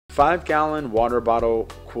5-gallon water bottle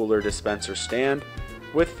cooler dispenser stand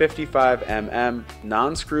with 55mm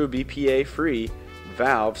non-screw BPA-free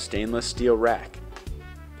valve stainless steel rack.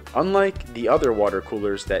 Unlike the other water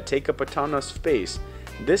coolers that take up a ton of space,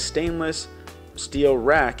 this stainless steel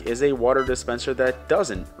rack is a water dispenser that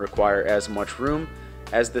doesn't require as much room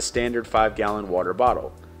as the standard 5-gallon water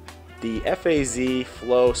bottle. The Faz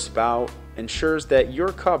Flo spout ensures that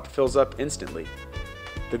your cup fills up instantly.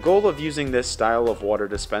 The goal of using this style of water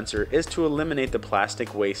dispenser is to eliminate the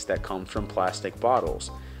plastic waste that comes from plastic bottles,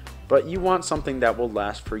 but you want something that will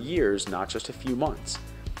last for years, not just a few months.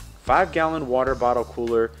 5-gallon water bottle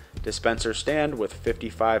cooler dispenser stand with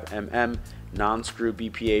 55mm non-screw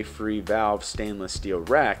BPA-free valve stainless steel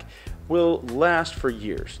rack will last for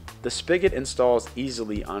years. The spigot installs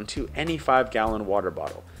easily onto any 5-gallon water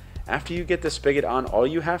bottle. After you get the spigot on, all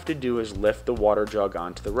you have to do is lift the water jug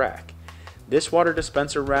onto the rack. This water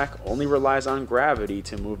dispenser rack only relies on gravity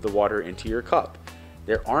to move the water into your cup.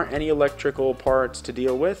 There aren't any electrical parts to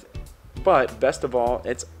deal with, but best of all,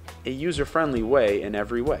 it's a user-friendly way in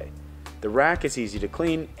every way. The rack is easy to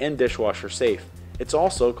clean and dishwasher safe. It's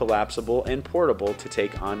also collapsible and portable to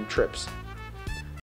take on trips.